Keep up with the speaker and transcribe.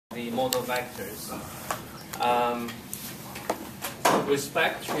The modal vectors. With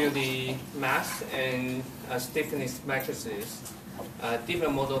respect to the mass and stiffness matrices,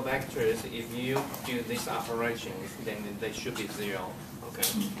 different modal vectors, if you do these operations, then they should be 0.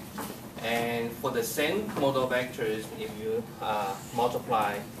 Okay. And for the same modal vectors, if you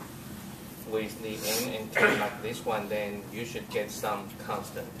multiply with the n and k like this one, then you should get some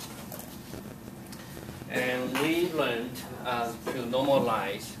constant. And we learned to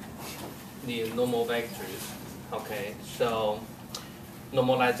normalize the normal vectors. Okay, so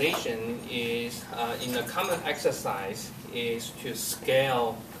normalization is in a common exercise is to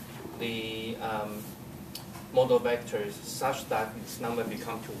scale the modal vectors such that its number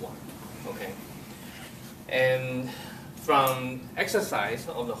become to 1. Okay, and from exercise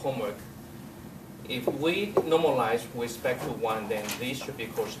of the homework, if we normalize with respect to 1, then these should be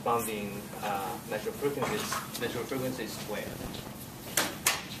corresponding natural frequencies squared.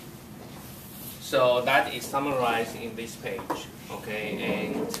 So that is summarized in this page, okay?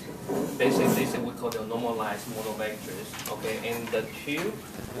 And basically this we call the normalized modal vectors, okay? And the two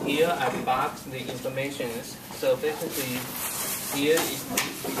here I box the informations. So basically here is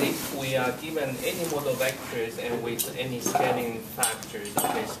this, we are given any modal vectors and with any scaling factors,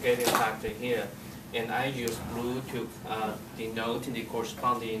 okay? Scaling factor here. And I use blue to denote the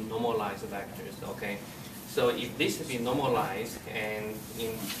corresponding normalized vectors, okay? So if this be normalized and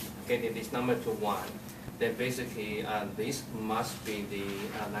in getting this number to 1, then basically this must be the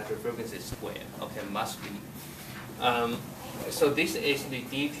natural frequency squared, okay, must be. So this is the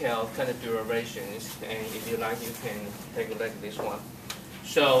detailed kind of derivations, and if you like, you can take a look at this one.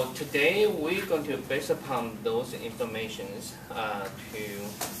 So today we're going to, based upon those informations, to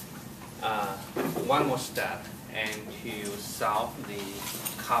one more step and to solve the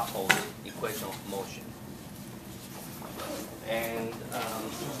coupled equation of motion. And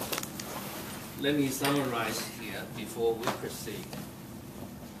let me summarize here before we proceed.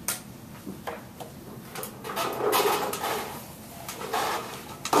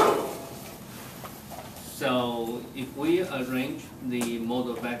 So if we arrange the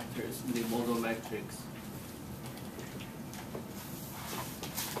modal vectors, the modal matrix,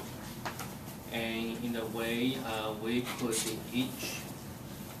 and in a way we put each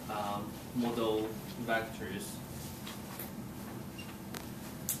modal vectors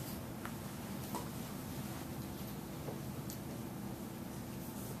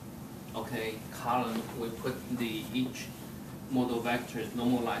column, we put each modal vectors,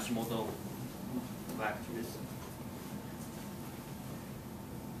 normalized modal vectors.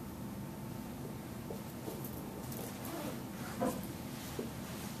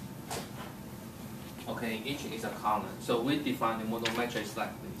 Okay, each is a column. So we define the modal matrix like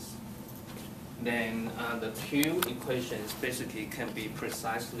this. Then the two equations basically can be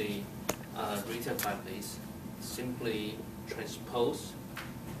precisely written like this. Simply transpose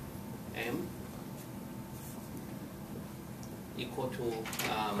M equal to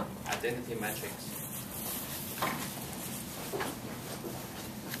identity matrix.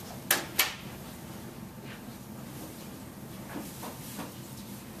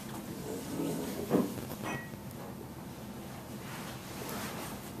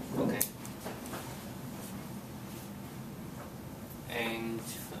 Okay. And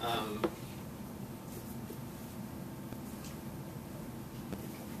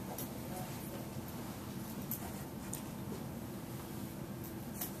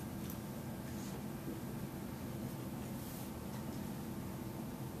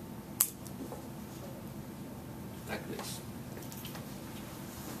like this.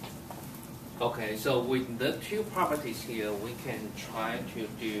 Okay, so with the two properties here, we can try to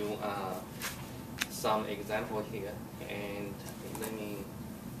do some example here. And let me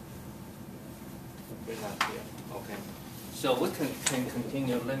bring up here. Okay, so we can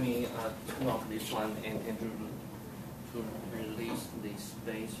continue. Let me turn off this one and to release the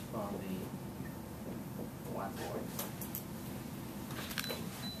space from the whiteboard.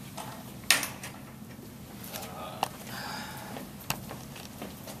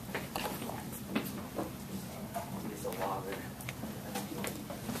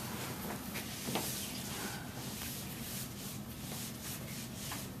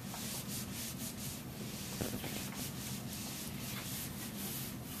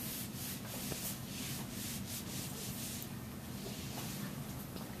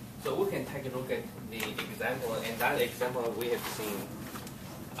 So we can take a look at the example, and that example we have seen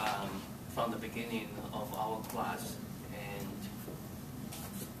from the beginning of our class. And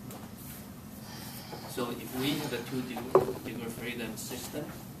so if we have a 2-degree freedom system,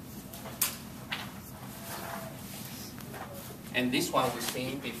 And this one we've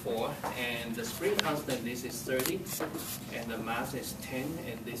seen before. And the spring constant, this is 30, and the mass is 10,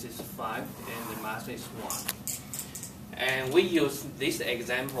 and this is 5, and the mass is 1. And we use this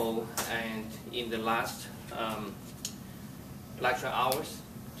example and in the last lecture hours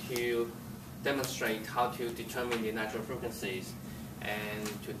to demonstrate how to determine the natural frequencies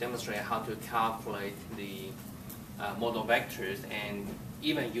and to demonstrate how to calculate the modal vectors, and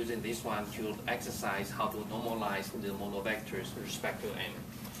even using this one to exercise how to normalize the modal vectors with respect to m.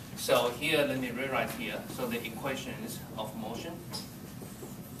 So here, let me rewrite here. So the equations of motion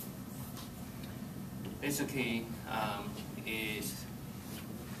basically is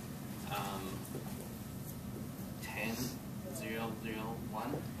 10, 0, 0,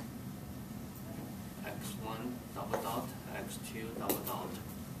 1, x1 double dot, x2 double dot,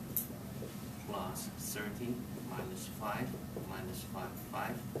 plus 30 minus 5 minus 5,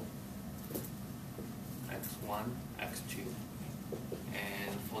 5, x1, x2.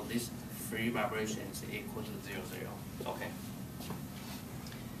 And for these free vibrations equal to 0, 0. Okay.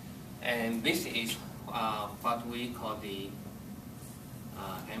 And this is what we call the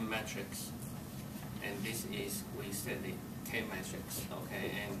M matrix. And this is, we said the K matrix.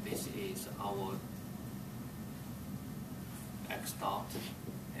 Okay, and this is our x dot,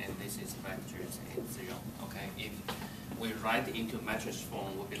 and this is vectors and 0. Okay, if we write into matrix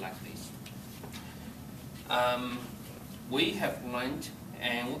form, will be like this. We have learned,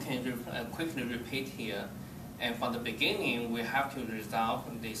 and we can quickly repeat here. And from the beginning, we have to solve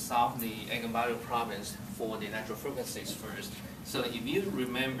the eigenvalue problems for the natural frequencies first. So if you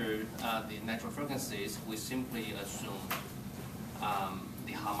remember the natural frequencies, we simply assume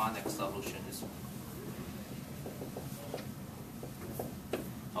the harmonic solutions.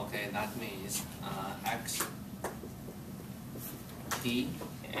 Okay, that means x t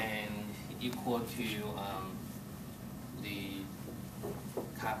and equal to the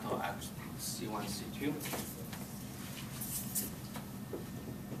capital X C1, C2.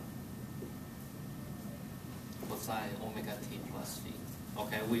 Cosine omega t plus phi.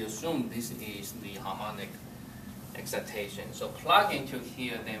 Okay, we assume this is the harmonic excitation. So plug into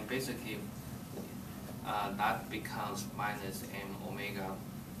here, then basically that becomes minus m omega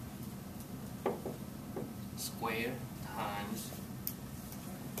squared times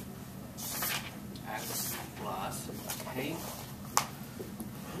x plus k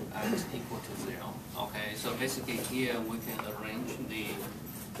x equal to 0. Okay, so basically here we can arrange the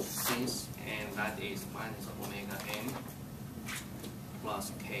things, and that is minus omega m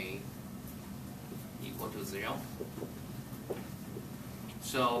plus k equal to 0.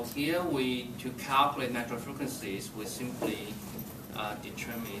 So here to calculate natural frequencies, we simply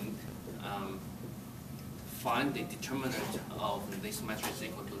find the determinant of this matrix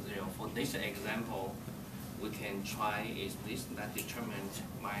equal to 0. For this example, we can try is this, that determinant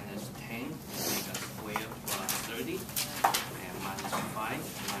minus 10 omega squared plus 30, and minus 5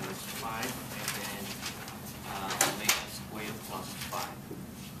 minus 5, and then omega squared plus 5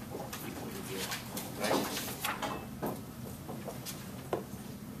 equal to 0. Right?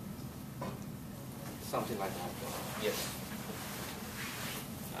 Something like that. Yes.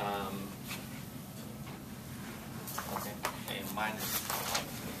 Okay, and minus.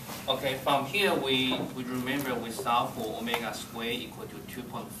 Okay, from here we remember we solve for omega squared equal to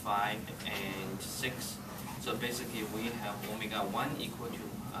 2.5 and 6. So basically we have omega 1 equal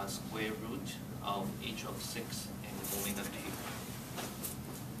to square root of each of 6 and omega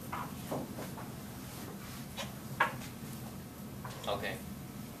 2. Okay,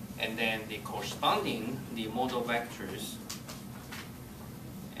 and then the corresponding, the modal vectors,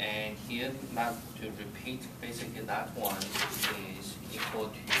 and here, not to repeat, basically that one is equal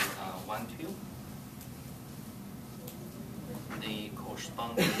to 1, 2. The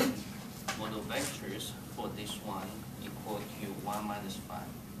corresponding modal vectors for this one equal to 1 minus 5.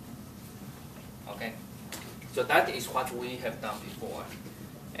 Okay, so that is what we have done before.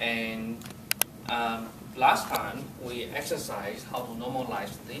 And last time we exercised how to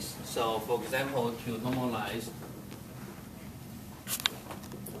normalize this. So for example, to normalize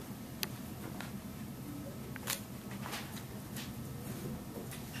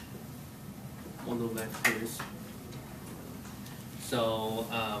modal vectors. So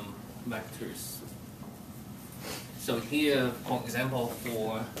vectors. So here, for example,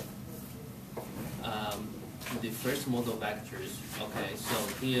 for the first modal vectors. Okay, so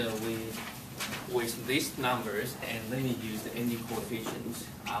here with these numbers, and let me use any coefficients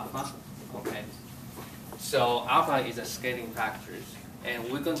alpha. Okay, so alpha is a scaling factors, and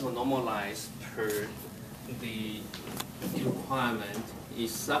we're going to normalize per the requirement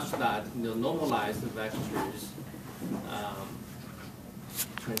is such that the normalized vectors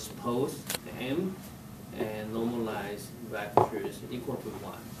transpose M and normalize vectors equal to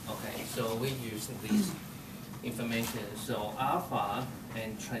 1. Okay, so we use this information. So alpha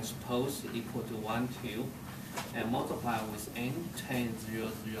and transpose equal to 1, 2, and multiply with n 10,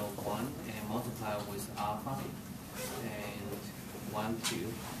 0, 0, 1, and multiply with alpha and 1,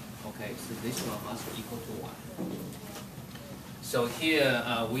 2. Okay, so this one must be equal to 1. So here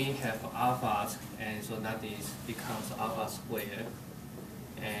we have alpha, and so that is becomes alpha squared.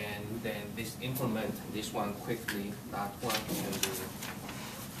 And then this implement this one quickly, that one can do.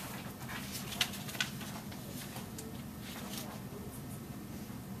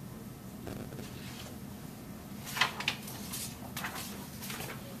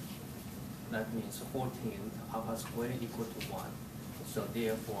 That means 14 alpha squared equal to 1. So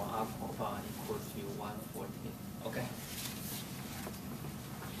therefore alpha equal to 114. Okay?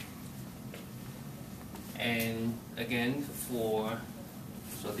 And again so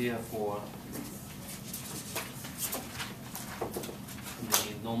therefore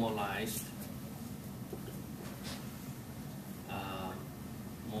the normalized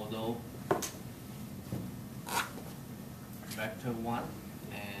modal vector 1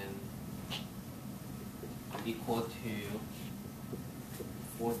 and equal to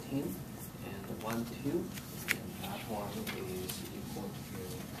 14 and 1, 2, and that one is equal to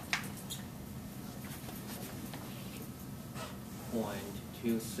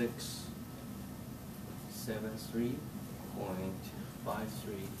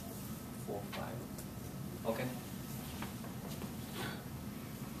 0.2673.5345. Okay.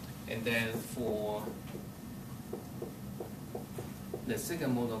 And then for the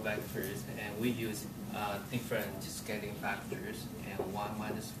second modal vectors, and we use different scaling factors, and 1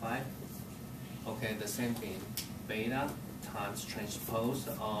 minus 5. Okay, the same thing. Beta times transpose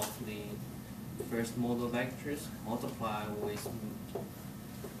of the first modal vectors multiply with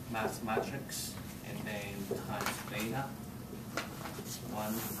mass matrix, and then times beta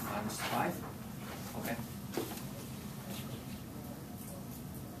 1 minus 5. Okay.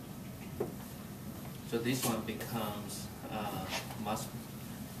 So this one becomes must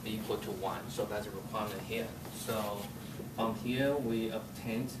be equal to 1. So that's a requirement here. So from here we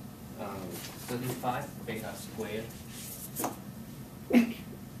obtained 35 beta squared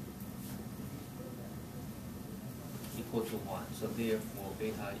equal to 1. So therefore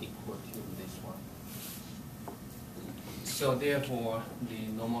beta equal to this one. So therefore the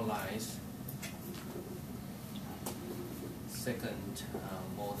normalized second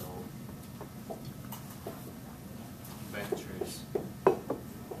modal vectors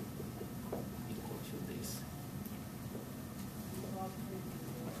equal to this.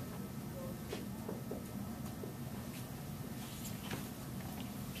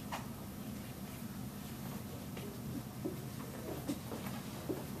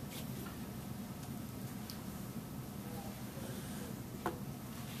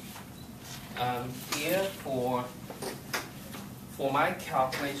 Here for my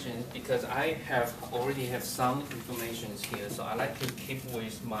calculations, because I already have some information here, so I like to keep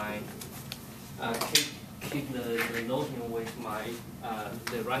with my keep the noting with my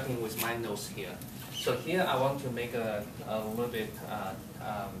the writing with my notes here. So here I want to make a little bit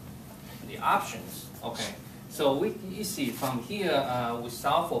the options. Okay. So you see from here we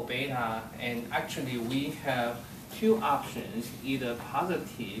solve for beta, and actually we have two options, either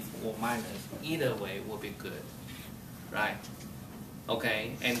positive or minus. Either way will be good, right?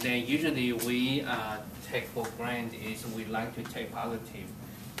 Okay, and then usually we take for granted is we like to take positive.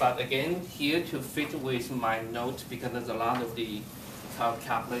 But again, here to fit with my notes, because there's a lot of the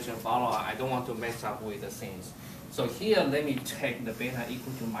calculation follow, I don't want to mess up with the things. So here, let me take the beta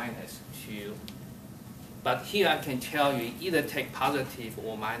equal to minus 2. But here I can tell you either take positive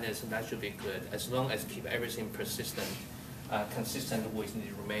or minus, that should be good, as long as keep everything persistent, consistent with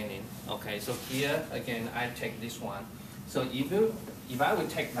the remaining. Okay, so here again I take this one. So if I would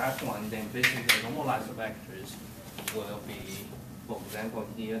take that one, then basically the normalized vectors will be, for example,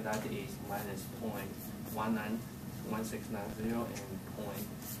 here that is minus 0.191690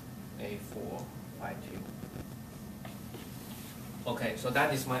 and 0.8452. Okay, so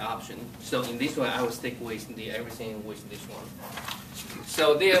that is my option. So in this way, I will stick with everything with this one.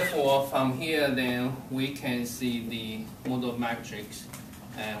 So therefore, from here, then we can see the modal matrix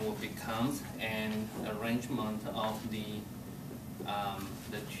and will become an arrangement of the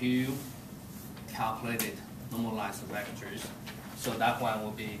two calculated normalized vectors. So that one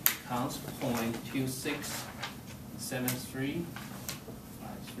will be becomes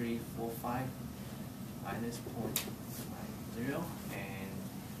 0.26735345 minus 0.90 and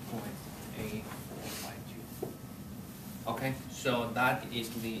 0.8452. Okay, so that is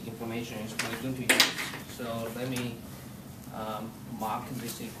the information we're going to use. So let me mark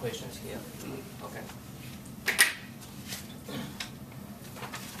these equations here. Okay.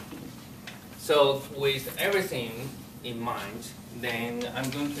 So with everything in mind, then I'm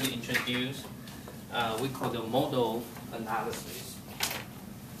going to introduce we call the modal analysis.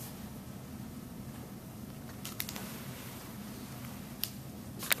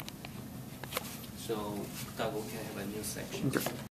 So Doug can have a new section.